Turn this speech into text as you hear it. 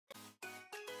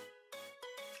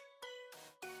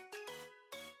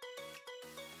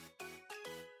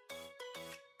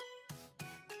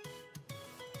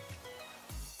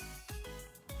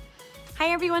Hi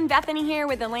everyone, Bethany here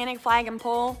with Atlantic Flag and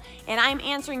Pole, and I'm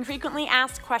answering frequently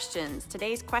asked questions.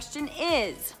 Today's question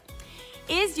is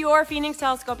your Phoenix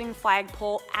Telescoping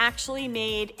Flagpole actually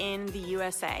made in the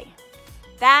USA?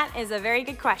 That is a very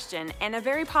good question and a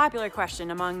very popular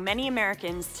question among many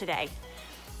Americans today.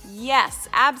 Yes,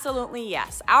 absolutely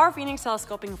yes. Our Phoenix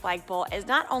Telescoping Flagpole is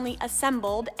not only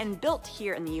assembled and built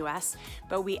here in the US,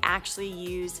 but we actually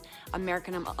use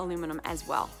American aluminum as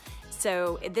well.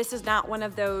 So this is not one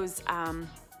of those,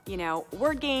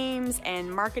 word games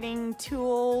and marketing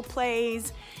tool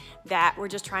plays that we're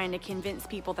just trying to convince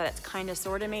people that it's kind of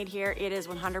sort of made here. It is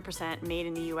 100% made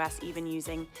in the US, even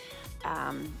using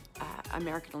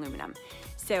American aluminum.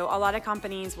 So a lot of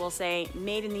companies will say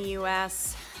made in the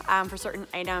US for certain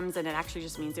items, and it actually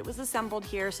just means it was assembled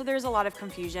here. So there's a lot of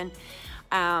confusion.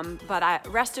 But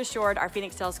rest assured, our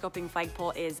Phoenix Telescoping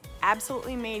Flagpole is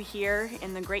absolutely made here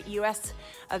in the great US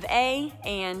of A,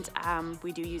 and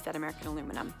we do use that American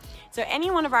aluminum. So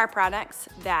any one of our products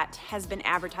that has been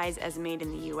advertised as made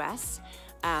in the US,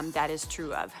 that is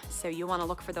true of. So you want to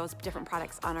look for those different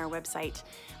products on our website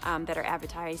that are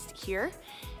advertised here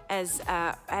as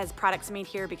products made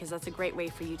here, because that's a great way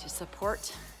for you to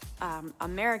support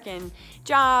American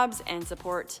jobs and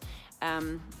support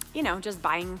just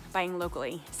buying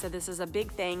locally. So this is a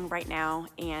big thing right now,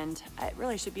 and it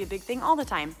really should be a big thing all the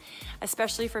time,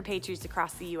 especially for patriots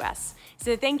across the US.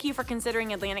 So thank you for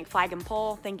considering Atlantic Flag and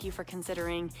Pole. Thank you for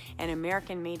considering an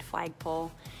American-made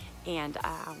flagpole, and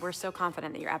we're so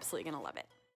confident that you're absolutely gonna love it.